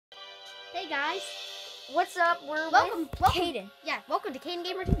Hey guys, What's up? We're welcome, with welcome. Caden. Yeah, welcome to Caden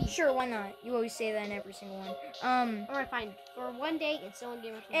Gamer TV. Sure, why not? You always say that in every single one. Alright, fine. For one day, it's still in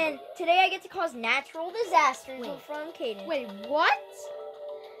Gamer TV. And today I get to cause natural disasters Wait. from Caden. Wait, what?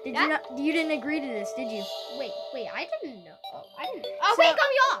 Did you not? You didn't agree to this, did you? Wait, I didn't know. Oh, I didn't. Oh, So- wait, cut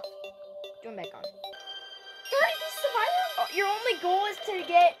me off. Join back on. 30 pieces of iron? Oh, your only goal is to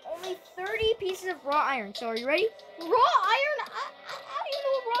get only 30 pieces of raw iron. So are you ready? Raw iron? How do you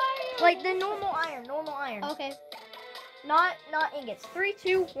know raw iron? Like the normal iron. Okay. Not ingots. 3,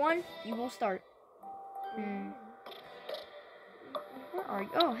 2, 1. You will start. Where are you?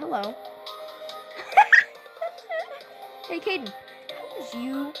 Oh, hello. Hey, Caden.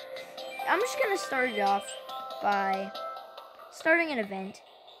 I'm just gonna start it off by starting an event.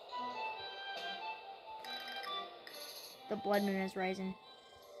 The blood moon is rising.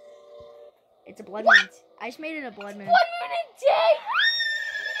 It's a blood moon. I just made it a blood moon. 1 minute day?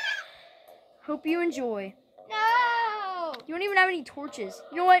 Hope you enjoy. No. You don't even have any torches.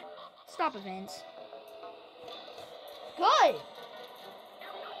 You know what? Stop events. Good.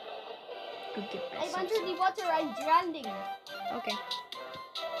 Go get I'm this. under the water. I'm drowning. Okay.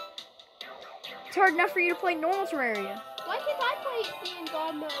 It's hard enough for you to play normal terraria. Why can't I play in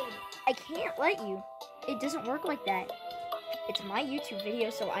God mode? I can't let you. It doesn't work like that. It's my YouTube video,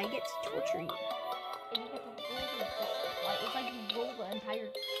 so I get to torture you. And you get to roll it's like you roll the entire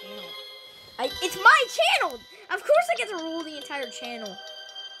channel. It's my channel! Of course I get to rule the entire channel.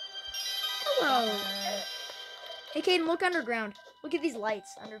 Hello. Hey, Caden, look underground. Look at these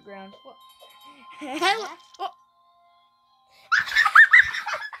lights underground. Hello. Oh.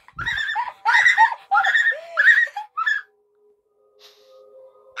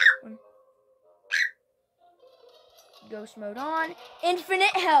 Ghost mode on.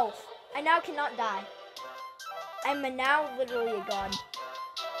 Infinite health. I now cannot die. I'm now literally a god.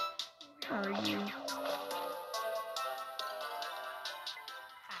 Where are you?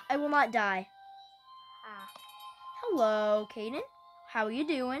 I will not die. Hello, Caden. How are you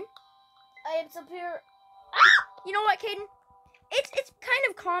doing? I am superior. You know what, Caden? It's kind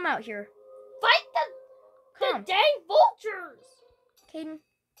of calm out here. Fight Calm. the dang vultures! Caden,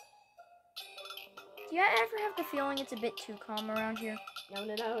 do you ever have the feeling it's a bit too calm around here? No,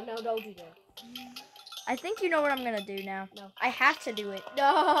 don't do that. I think you know what I'm gonna do now. No. I have to do it.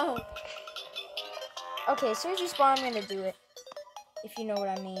 No! Okay, as soon as you spawn, I'm gonna do it. If you know what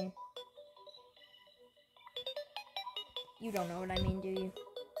I mean. You don't know what I mean, do you?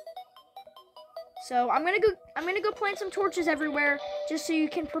 So I'm gonna go plant some torches everywhere just so you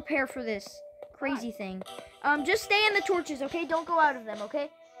can prepare for this crazy thing. Just stay in the torches, okay? Don't go out of them, okay?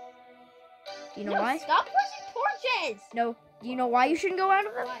 Do you know why? Stop pushing torches! No. Do you know why you shouldn't go out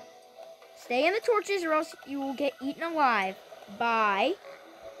of them? Why? Stay in the torches or else you will get eaten alive by...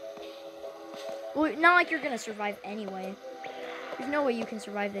 Well, not like you're gonna survive anyway. There's no way you can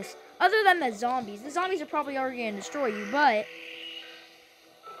survive this. Other than the zombies. The zombies are probably already gonna destroy you, but...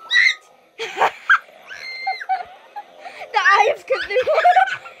 What? The Eye of Cthulhu!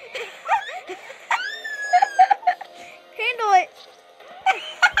 Handle it!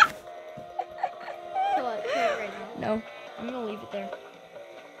 Kill it right now. No, I'm gonna leave it there.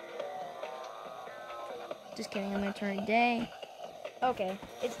 Just kidding, I'm gonna turn it day. Okay,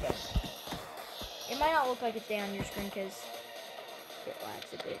 it's good. It might not look like it's day on your screen because it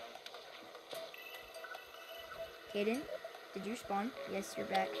lags a bit. Caden, did you spawn? Yes, you're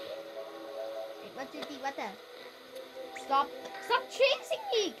back. Wait, what the? Stop chasing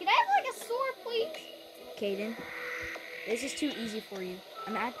me! Can I have like a sword, please? Caden, this is too easy for you.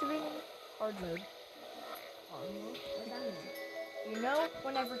 I'm activating hard mode. What's that mean? You know,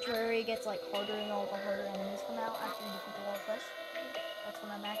 whenever Terraria gets like harder and all the harder enemies come out after you defeat the wall quest, that's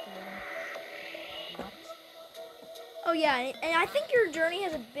when I'm activating. What? Oh yeah, and I think your journey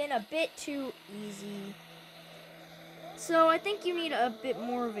has been a bit too easy. So I think you need a bit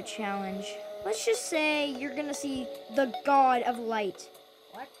more of a challenge. Let's just say you're gonna see the God of Light.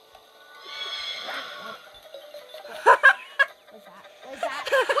 What? What's that?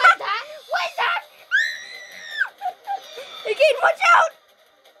 What's that? Hey, Caden, watch out!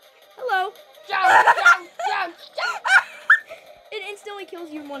 Hello. Jump! It instantly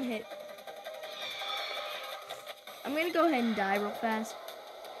kills you in one hit. I'm gonna go ahead and die real fast.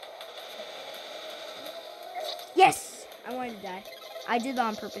 Yes! I wanted to die. I did that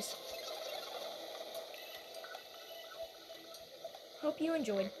on purpose. Hope you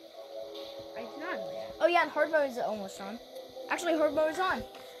enjoyed. It's not. Oh yeah, and hard mode is almost on. Actually, hard mode is on.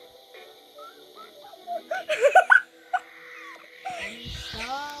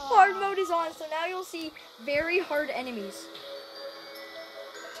 Hard mode is on, so now you'll see very hard enemies.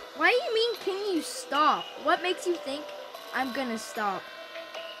 Why do you mean, can you stop? What makes you think I'm gonna stop?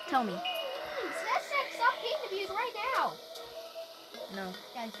 Tell me. Hashtag stop hate abuse right now. No.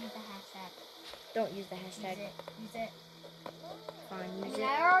 Guys, use the hashtag. Don't use the hashtag. Use it. Fine, use I it.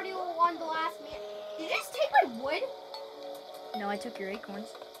 I already won the last minute. Did you just take my wood? No, I took your acorns.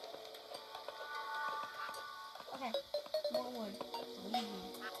 Okay. More wood.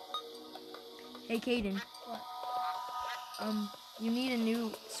 Hey, Caden. What? You need a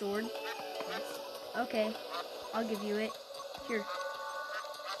new sword? Yes. Okay. I'll give you it. Here.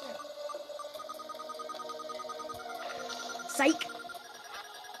 Psych!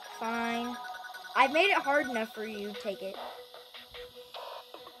 Fine. I've made it hard enough for you to take it.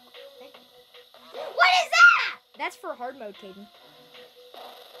 What is that? That's for hard mode, Caden.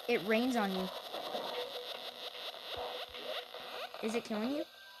 It rains on you. Is it killing you?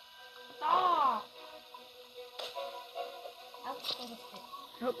 Stop.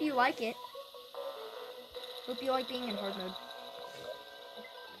 Hope you like it. Hope you like being in hard mode.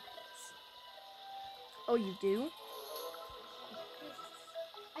 Oh, you do?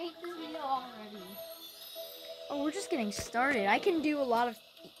 I hate this video already. Oh, we're just getting started. I can do a lot of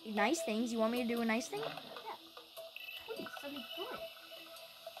nice things. You want me to do a nice thing? Yeah. Please, something good.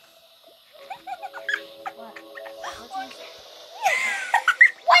 What?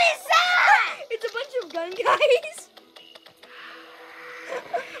 What is that? It's a bunch of gun guys.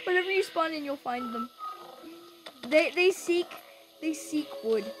 Whenever you spawn in, you'll find them. They seek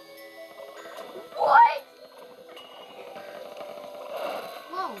wood. What?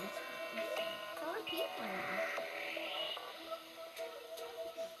 Whoa, it's color people.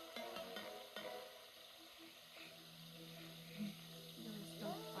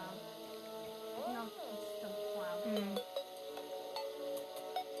 No, it's still cloud.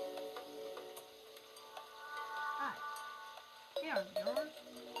 Hi. They are yours.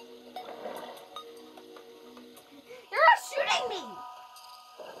 They're not shooting me!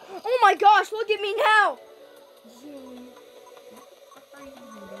 Oh my gosh, look at me now.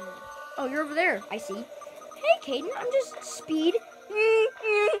 Oh, you're over there. I see. Hey, Caden, I'm just speed.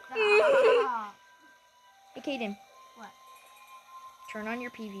 Ah. Hey, Caden. What? Turn on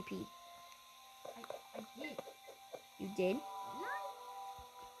your PvP. I did. You did? Didn't I?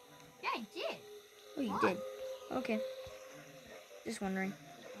 Yeah, I did. Oh, you What? did. Okay. Just wondering.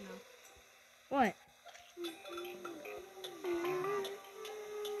 Oh, no. What?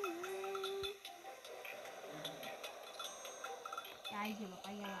 Yeah, I give up. I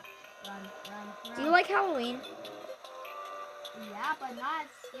give up. Run. Do you like Halloween? Yeah, but not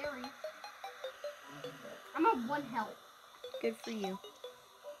scary. I'm at 1 health. Good for you.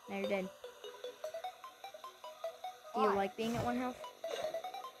 Now you're dead. Do Why? you like being at 1 health?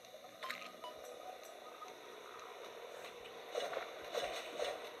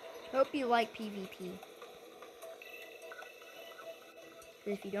 Hope you like PvP.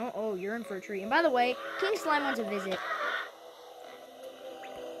 If you don't, oh, you're in for a treat. And by the way, King Slime wants a visit.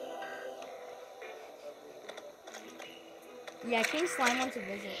 Yeah, King Slime wants a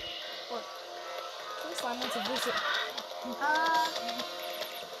visit. Look, King Slime wants a visit.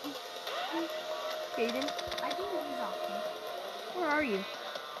 Caden, I think he's off. where are you?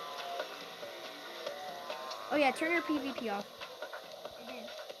 Oh yeah, turn your PvP off. I did.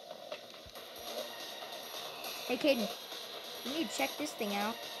 Hey, Caden, you need to check this thing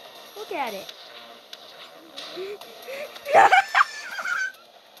out. Look at it.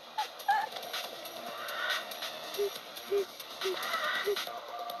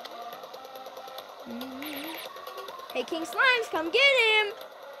 Hey, King Slimes, come get him!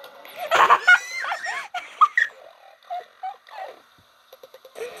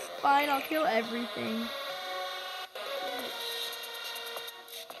 Fine, I'll kill everything.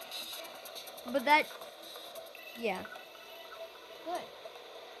 But that, yeah. Good.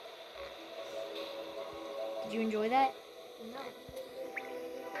 Did you enjoy that? No.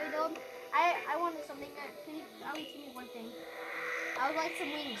 Hey, Dom, I wanted something that, can you only give me one thing? I would like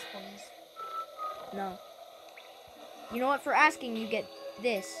some wings, please. No. You know what? For asking, you get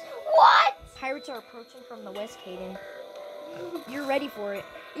this. What? Pirates are approaching from the west, Caden. You're ready for it.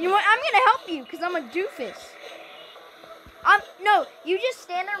 You know what? I'm gonna help you because I'm a doofus. No, you just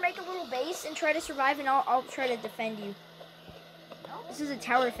stand there, make a little base, and try to survive, and I'll try to defend you. No. This is a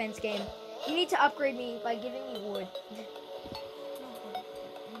tower defense game. You need to upgrade me by giving me wood.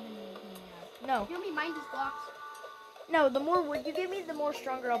 No. Give me mind these blocks. No, the more wood you give me, the more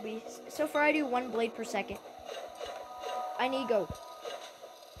stronger I'll be. So far, I do 1 blade per second. I need to go.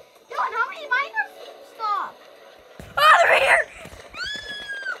 Dylan, how many miners? Stop. Oh, they're here!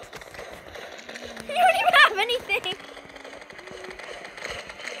 You don't even have anything.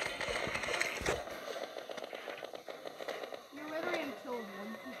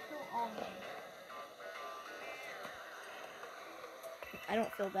 I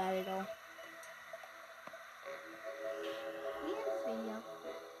don't feel bad at all. We end this video.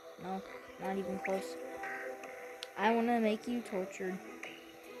 No, not even close. I want to make you tortured.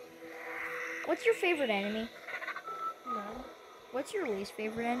 What's your favorite enemy? No. What's your least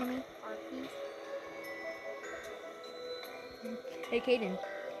favorite enemy? Harpies. Hey, Caden,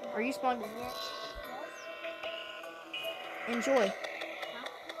 are you spawned in yet? Yes. Enjoy.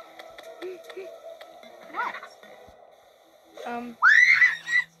 What? Um,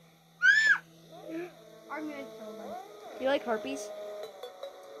 I'm gonna kill them. you like harpies?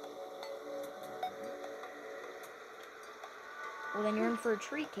 Well, then you're in for a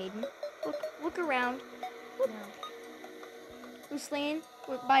treat, Caden. Look around. No. Who's slain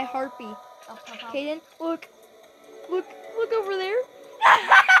by a harpy? Oh, Papa. Caden, look over there.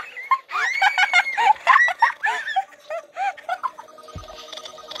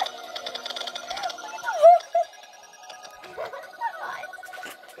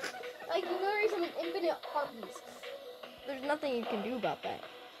 Like, you know there's some infinite harpies. There's nothing you can do about that.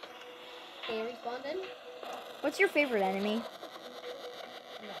 They respawned in? What's your favorite enemy?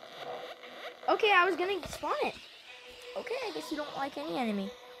 No. Okay, I was gonna spawn it. Okay, I guess you don't like any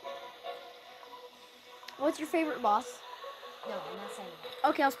enemy. What's your favorite boss? No, I'm not saying that.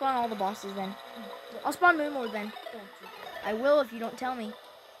 Okay, I'll spawn all the bosses then. I'll spawn Moonlord then. Don't you do I will if you don't tell me.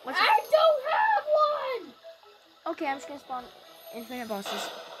 that. I don't have one! Okay, I'm just gonna spawn infinite bosses.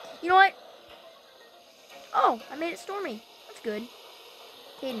 You know what? Oh, I made it stormy. That's good.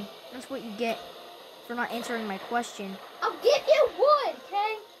 Caden, that's what you get for not answering my question. I'll give you wood,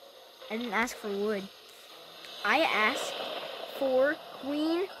 okay? I didn't ask for wood. I asked for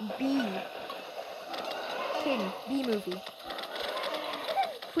Queen Bee. Caden, Bee movie.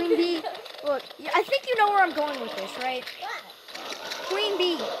 Queen Bee. Look, I think you know where I'm going with this, right? Queen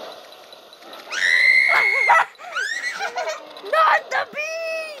Bee. Not the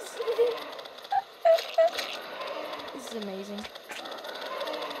bees! This is amazing.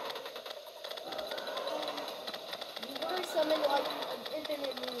 You want to summon like an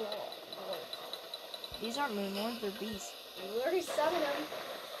infinite moon lord. These aren't moon lords, they're bees. You already summoned them.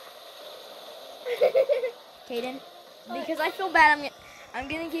 Caden, because I feel bad, I'm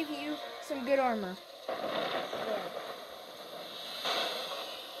gonna give you some good armor.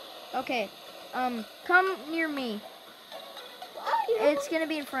 Okay, come near me. It's gonna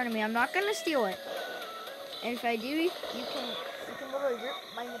be in front of me. I'm not gonna steal it. And if I do, you can literally rip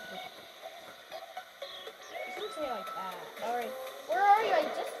my nipple. You shouldn't say it like that. Alright. Where are you?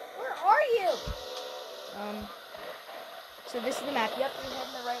 Where are you? So this is the map. Yep, you're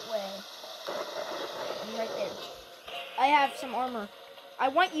heading the right way. I'm right there. I have some armor. I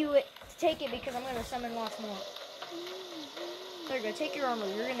want you to take it because I'm gonna summon lots more. There you go. Take your armor.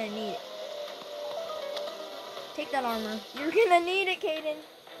 You're gonna need it. Take that armor. You're gonna need it, Caden.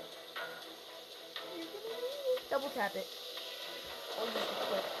 Double tap it. Or just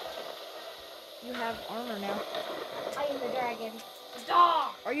click. You have armor now. I am the dragon.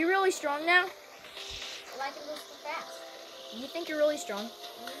 Stop! Are you really strong now? Well, I can move so fast. You think you're really strong?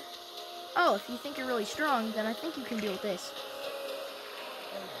 Oh, if you think you're really strong, then I think you can deal with this.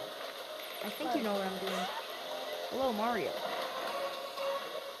 I think you know what I'm doing. Hello, Mario.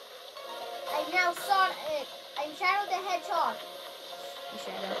 I'm now Sonic. I'm Shadow the Hedgehog. You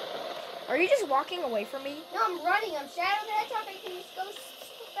Shadow. Are you just walking away from me? No, I'm running. I'm Shadow the Hedgehog. I can just go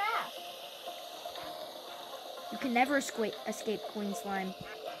so fast. You can never escape Queen Slime.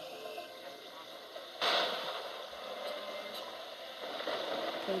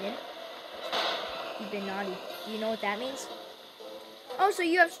 Caden, you've been naughty. Do you know what that means? Oh, so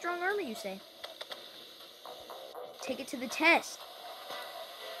you have strong armor, you say? Take it to the test.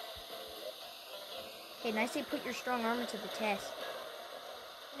 Caden, I say put your strong armor to the test.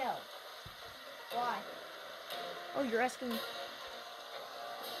 No. Why? Oh, you're asking...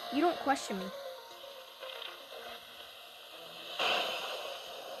 You don't question me.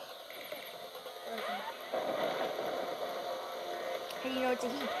 How do you know it's a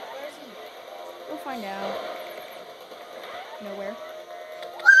he? Where's he? We'll find out. Nowhere.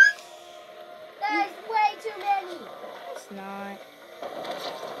 What? That is way too many. It's not.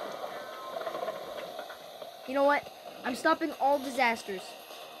 You know what? I'm stopping all disasters.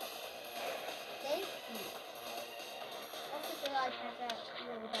 Thank you. That's just a lot of times out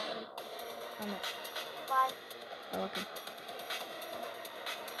really badly. How much? 5. Oh, okay.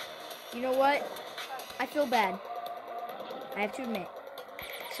 You know what? I feel bad. I have to admit.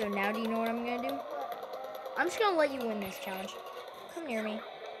 So now do you know what I'm going to do? I'm just going to let you win this challenge. Come near me.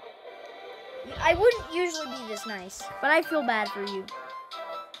 I wouldn't usually be this nice, but I feel bad for you.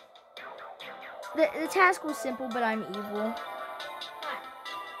 The task was simple, but I'm evil. Hi.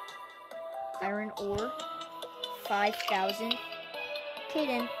 Iron ore. 5,000.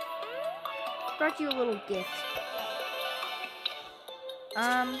 Kaden, brought you a little gift.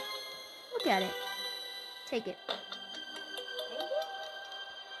 Look at it. Take it.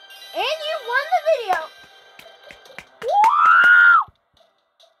 And you won the video. Woo!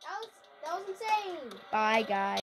 That was insane. Bye, guys.